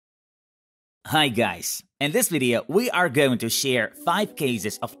Hi guys, in this video we are going to share 5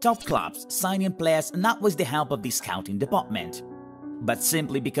 cases of top clubs signing players not with the help of the scouting department, but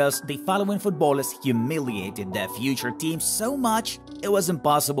simply because the following footballers humiliated their future teams so much it was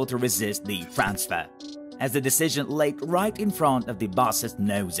impossible to resist the transfer, as the decision laid right in front of the boss's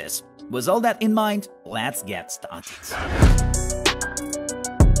noses. With all that in mind, let's get started.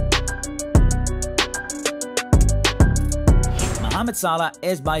 Mohamed Salah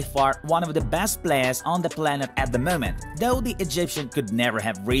is by far one of the best players on the planet at the moment, though the Egyptian could never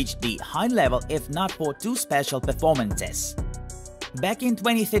have reached the high level if not for 2 special performances. Back in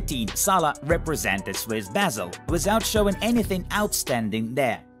 2013, Salah represented Swiss Basel without showing anything outstanding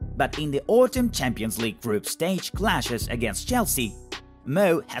there, but in the autumn Champions League group stage clashes against Chelsea,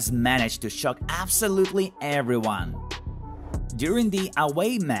 Mo has managed to shock absolutely everyone. During the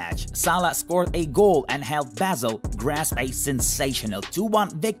away match, Salah scored a goal and helped Basel grasp a sensational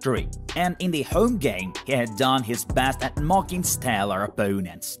 2-1 victory, and in the home game, he had done his best at mocking stellar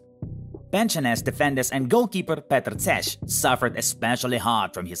opponents. Pensioners defenders and goalkeeper Petr Cech suffered especially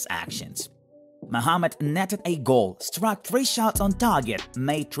hard from his actions. Mohamed netted a goal, struck 3 shots on target,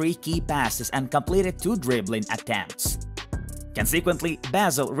 made 3 key passes and completed 2 dribbling attempts. Consequently,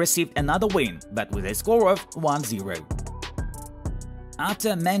 Basel received another win, but with a score of 1-0.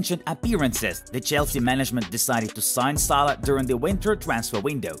 After mentioned appearances, the Chelsea management decided to sign Salah during the winter transfer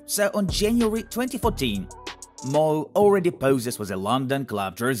window, so on January 2014, Mo already poses with a London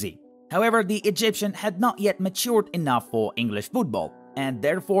club jersey. However, the Egyptian had not yet matured enough for English football, and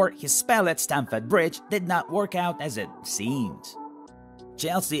therefore his spell at Stamford Bridge did not work out as it seemed.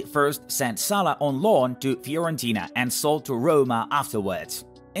 Chelsea first sent Salah on loan to Fiorentina and sold to Roma afterwards.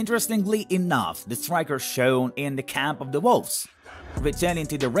 Interestingly enough, the striker shone in the camp of the Wolves. Returning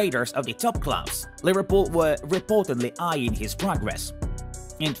to the radars of the top clubs, Liverpool were reportedly eyeing his progress.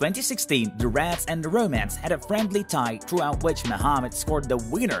 In 2016, the Reds and the Romans had a friendly tie throughout which Mohamed scored the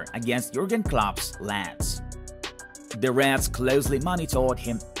winner against Jurgen Klopp's lads. The Reds closely monitored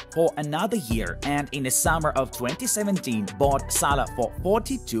him for another year and in the summer of 2017 bought Salah for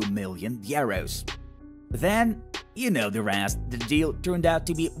 €42 million. Then, you know the rest, the deal turned out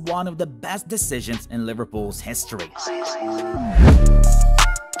to be one of the best decisions in Liverpool's history.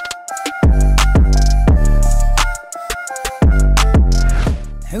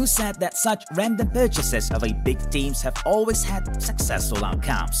 Who said that such random purchases of big teams have always had successful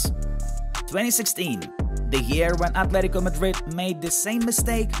outcomes? 2016, the year when Atletico Madrid made the same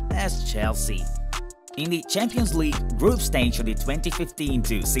mistake as Chelsea. In the Champions League group stage of the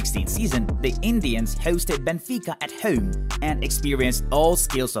 2015-16 season, the Indians hosted Benfica at home and experienced all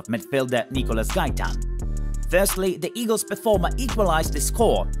skills of midfielder Nicolas Gaitan. Firstly, the Eagles performer equalized the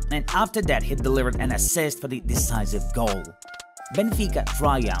score, and after that he delivered an assist for the decisive goal. Benfica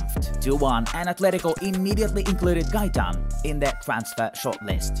triumphed 2-1 and Atletico immediately included Gaitan in their transfer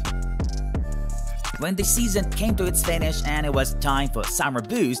shortlist. When the season came to its finish and it was time for summer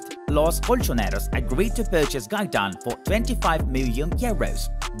boost, Los Colchoneros agreed to purchase Gaitan for €25 million,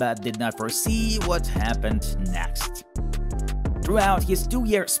 but did not foresee what happened next. Throughout his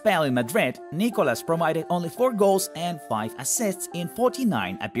 2-year spell in Madrid, Nicolas provided only 4 goals and 5 assists in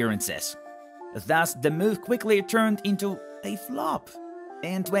 49 appearances. Thus, the move quickly turned into a flop.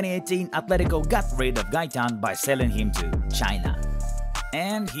 In 2018, Atletico got rid of Gaitan by selling him to China.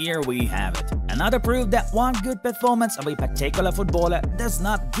 And here we have it, another proof that one good performance of a particular footballer does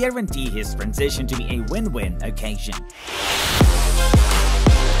not guarantee his transition to be a win-win occasion.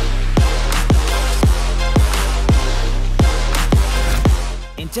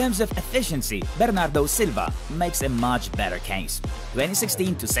 In terms of efficiency, Bernardo Silva makes a much better case.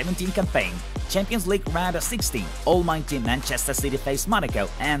 2016-17 campaign, Champions League round of 16, almighty Manchester City faced Monaco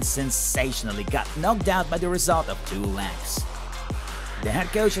and sensationally got knocked out by the result of 2 legs. The head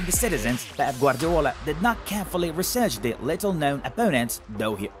coach of the Citizens, Pep Guardiola, did not carefully research the little-known opponents,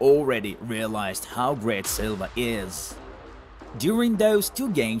 though he already realized how great Silva is. During those 2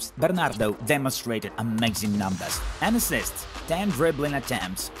 games, Bernardo demonstrated amazing numbers: an assist, 10 dribbling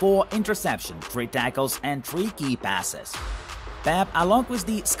attempts, 4 interceptions, 3 tackles and 3 key passes. Pep, along with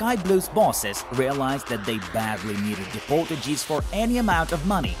the Sky Blues bosses, realized that they badly needed the Portuguese for any amount of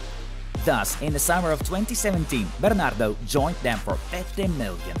money. Thus, in the summer of 2017, Bernardo joined them for €50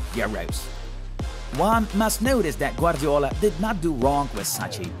 million. One must notice that Guardiola did not do wrong with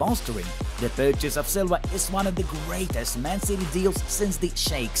such a bolstering. The purchase of Silva is one of the greatest Man City deals since the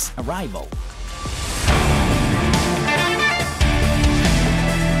Sheikh's arrival.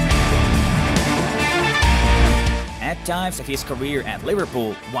 At times of his career at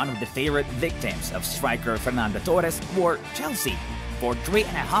Liverpool, one of the favorite victims of striker Fernando Torres were Chelsea. for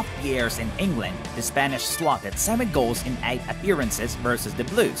 3.5 years in England, the Spanish slotted 7 goals in 8 appearances versus the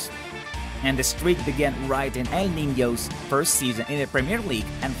Blues. And the streak began right in El Niño's first season in the Premier League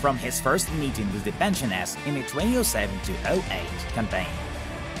and from his first meeting with the Pensioners in the 2007-08 campaign.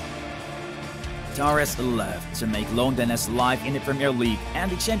 Torres loved to make Londoners' life in the Premier League and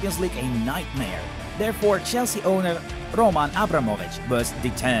the Champions League a nightmare. Therefore, Chelsea owner Roman Abramovich was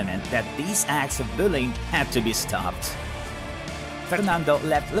determined that these acts of bullying had to be stopped. Fernando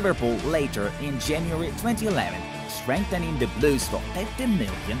left Liverpool later in January 2011, strengthening the Blues for €50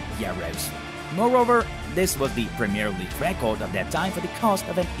 million. Moreover, this was the Premier League record of that time for the cost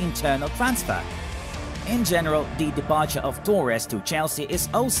of an internal transfer. In general, the departure of Torres to Chelsea is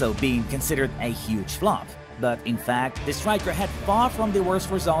also being considered a huge flop, but in fact, the striker had far from the worst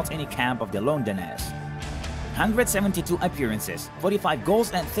results in the camp of the Londoners. 172 appearances, 45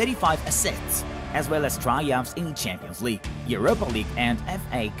 goals and 35 assists, as well as triumphs in the Champions League, Europa League and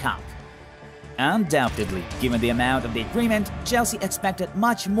FA Cup. Undoubtedly, given the amount of the agreement, Chelsea expected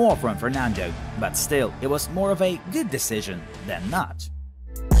much more from Fernando, but still, it was more of a good decision than not.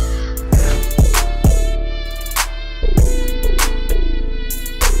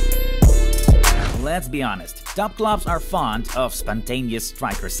 Let's be honest, top clubs are fond of spontaneous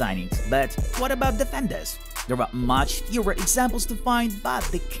striker signings, but what about defenders? There are much fewer examples to find, but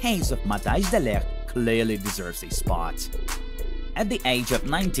the case of Matthijs de Ligt clearly deserves a spot. At the age of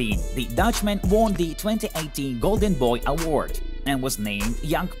 19, the Dutchman won the 2018 Golden Boy Award and was named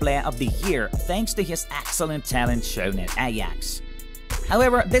Young Player of the Year thanks to his excellent talent shown at Ajax.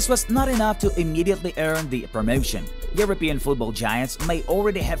 However, this was not enough to immediately earn the promotion. European football giants may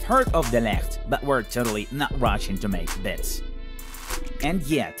already have heard of De Ligt, but were totally not rushing to make bids. And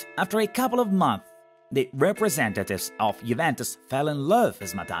yet, after a couple of months, the representatives of Juventus fell in love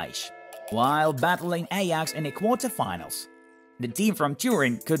with Matthijs. While battling Ajax in the quarterfinals, the team from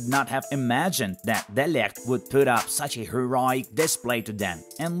Turin could not have imagined that De Ligt would put up such a heroic display to them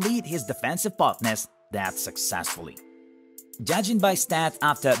and lead his defensive partners that successfully. Judging by stats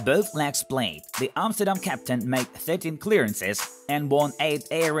after both legs played, the Amsterdam captain made 13 clearances and won 8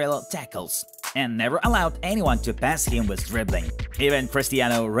 aerial tackles, and never allowed anyone to pass him with dribbling. Even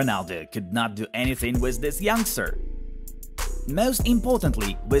Cristiano Ronaldo could not do anything with this youngster. Most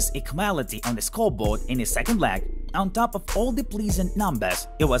importantly, with equality on the scoreboard in his second leg, on top of all the pleasant numbers,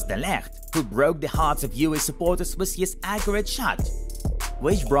 it was De Ligt who broke the hearts of UAE supporters with his accurate shot,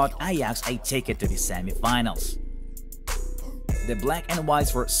 which brought Ajax a ticket to the semi-finals. The black and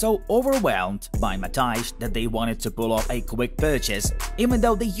whites were so overwhelmed by Matthijs that they wanted to pull off a quick purchase, even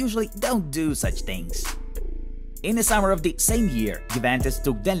though they usually don't do such things. In the summer of the same year, Juventus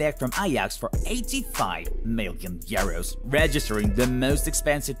took De Ligt from Ajax for €85 million, registering the most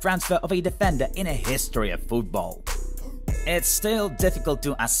expensive transfer of a defender in the history of football. It's still difficult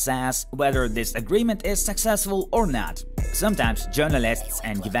to assess whether this agreement is successful or not. Sometimes journalists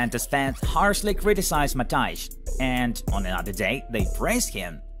and Juventus fans harshly criticize Matthijs, and on another day they praise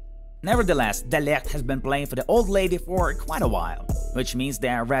him. Nevertheless, De Ligt has been playing for the old lady for quite a while, which means they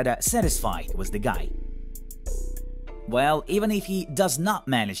are rather satisfied with the guy. Well, even if he does not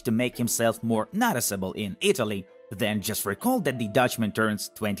manage to make himself more noticeable in Italy, then just recall that the Dutchman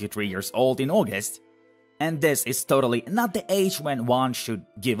turns 23 years old in August. And this is totally not the age when one should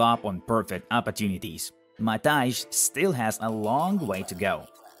give up on perfect opportunities. Matthijs still has a long way to go.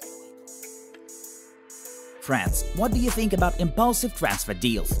 Friends, what do you think about impulsive transfer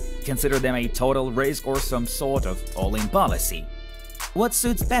deals? Consider them a total risk or some sort of all-in policy? What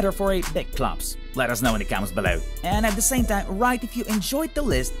suits better for a big clubs? Let us know in the comments below. And at the same time, write if you enjoyed the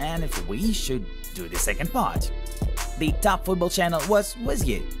list and if we should do the second part. The Top Football channel was with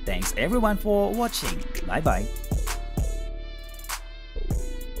you. Thanks everyone for watching. Bye bye.